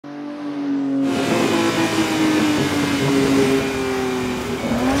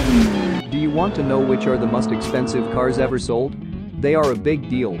Want to know which are the most expensive cars ever sold? They are a big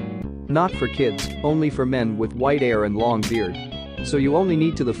deal. Not for kids, only for men with white hair and long beard. So you only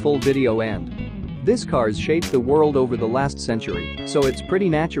need to the full video. And these cars shaped the world over the last century, so it's pretty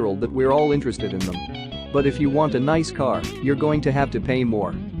natural that we're all interested in them. But if you want a nice car, you're going to have to pay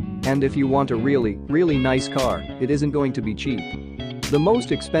more. And if you want a really nice car, it isn't going to be cheap. The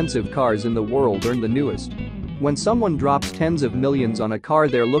most expensive cars in the world aren't the newest. When someone drops tens of millions on a car,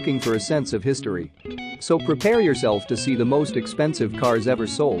 they're looking for a sense of history. So prepare yourself to see the most expensive cars ever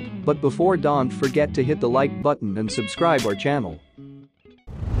sold, but before don't forget to hit the like button and subscribe our channel.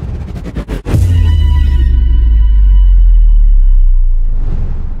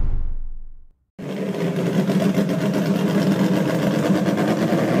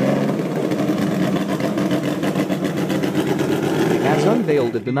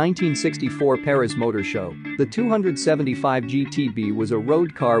 Unveiled at the 1964 Paris Motor Show, the 275 GTB was a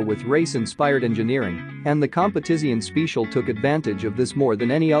road car with race-inspired engineering, and the Competizione Special took advantage of this more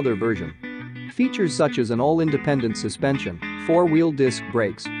than any other version. Features such as an all-independent suspension, 4-wheel disc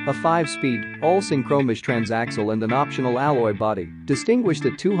brakes, a 5-speed, all-synchronous transaxle and an optional alloy body distinguish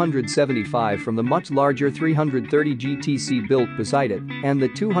the 275 from the much larger 330 GTC built beside it and the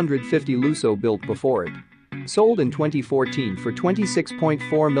 250 Lusso built before it. Sold in 2014 for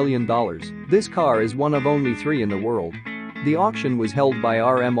 $26.4 million, this car is one of only 3 in the world. The auction was held by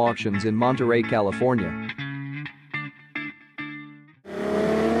RM Auctions in Monterey, California.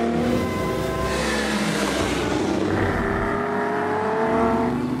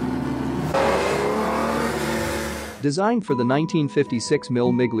 Designed for the 1956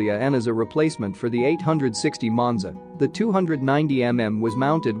 Mille Miglia and as a replacement for the 860 Monza, the 290mm was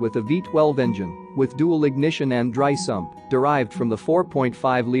mounted with a V12 engine with dual ignition and dry sump, derived from the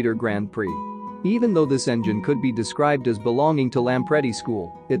 4.5-liter Grand Prix. Even though this engine could be described as belonging to Lampredi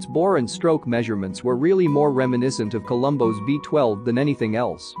school, its bore and stroke measurements were really more reminiscent of Colombo's V12 than anything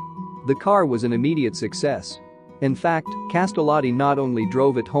else. The car was an immediate success. In fact, Castellotti not only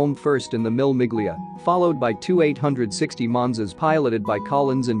drove it home first in the Mille Miglia, followed by 2 860 Monzas piloted by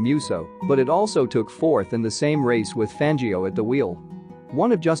Collins and Musso, but it also took 4th in the same race with Fangio at the wheel.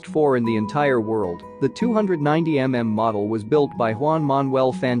 One of just 4 in the entire world, the 290mm model was built by Juan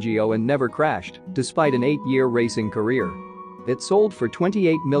Manuel Fangio and never crashed, despite an 8-year racing career. It sold for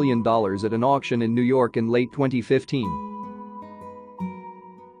 $28 million at an auction in New York in late 2015.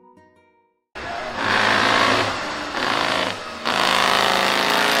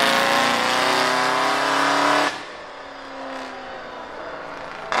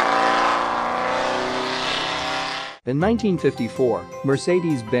 In 1954,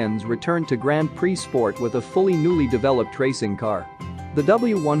 Mercedes-Benz returned to Grand Prix sport with a fully newly developed racing car. The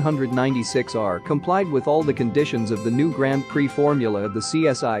W196R complied with all the conditions of the new Grand Prix formula of the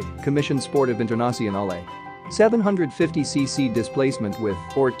CSI, Commission Sportive Internationale. 750cc displacement with,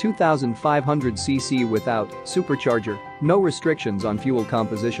 or 2500cc without, supercharger, no restrictions on fuel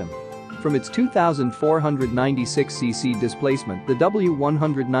composition. From its 2,496cc displacement, the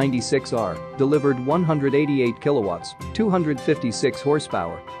W196R delivered 188 kilowatts, 256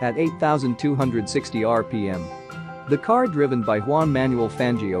 horsepower, at 8,260 RPM. The car, driven by Juan Manuel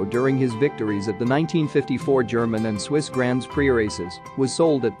Fangio during his victories at the 1954 German and Swiss Grands Prix races, was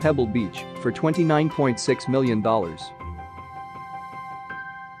sold at Pebble Beach for $29.6 million.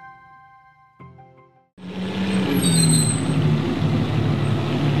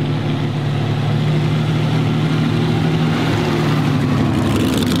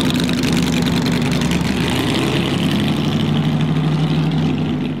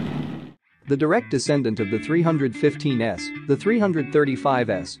 The direct descendant of the 315S, the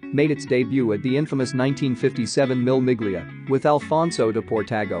 335S, made its debut at the infamous 1957 Mille Miglia, with Alfonso de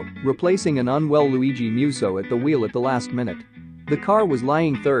Portago replacing an unwell Luigi Musso at the wheel at the last minute. The car was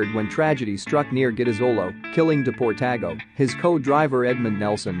lying third when tragedy struck near Ghidazzolo, killing de Portago, his co-driver Edmund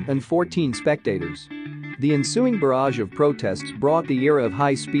Nelson, and 14 spectators. The ensuing barrage of protests brought the era of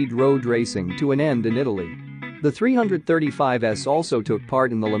high-speed road racing to an end in Italy. The 335S also took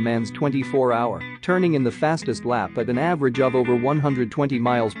part in the Le Mans 24-hour, turning in the fastest lap at an average of over 120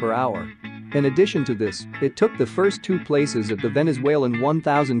 miles per hour. In addition to this, it took the first 2 places at the Venezuelan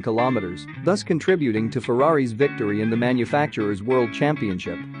 1,000 kilometers, thus contributing to Ferrari's victory in the Manufacturers' World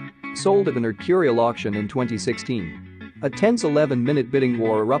Championship. Sold at an Mercurial auction in 2016. A tense 11-minute bidding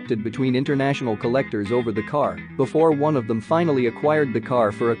war erupted between international collectors over the car before one of them finally acquired the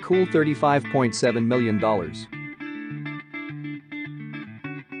car for a cool $35.7 million.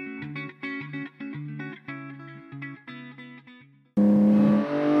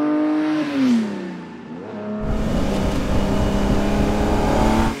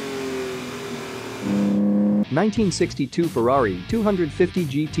 1962 Ferrari 250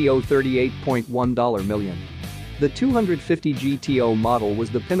 GTO $38.1 million. The 250 GTO model was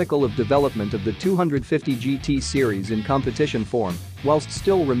the pinnacle of development of the 250 GT series in competition form, whilst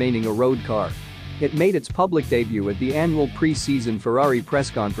still remaining a road car. It made its public debut at the annual pre-season Ferrari press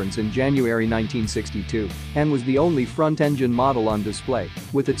conference in January 1962 and was the only front-engine model on display,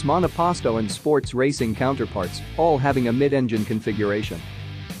 with its monoposto and sports racing counterparts all having a mid-engine configuration.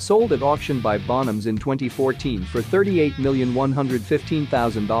 Sold at auction by Bonhams in 2014 for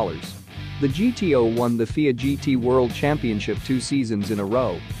 $38,115,000. The GTO won the FIA GT World Championship 2 seasons in a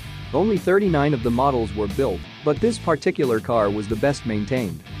row. Only 39 of the models were built, but this particular car was the best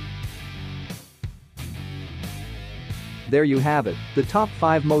maintained. There you have it, the top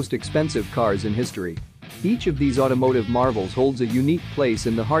 5 most expensive cars in history. Each of these automotive marvels holds a unique place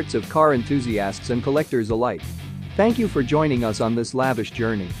in the hearts of car enthusiasts and collectors alike. Thank you for joining us on this lavish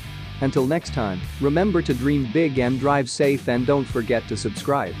journey. Until next time, remember to dream big and drive safe, and don't forget to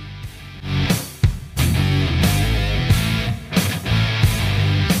subscribe.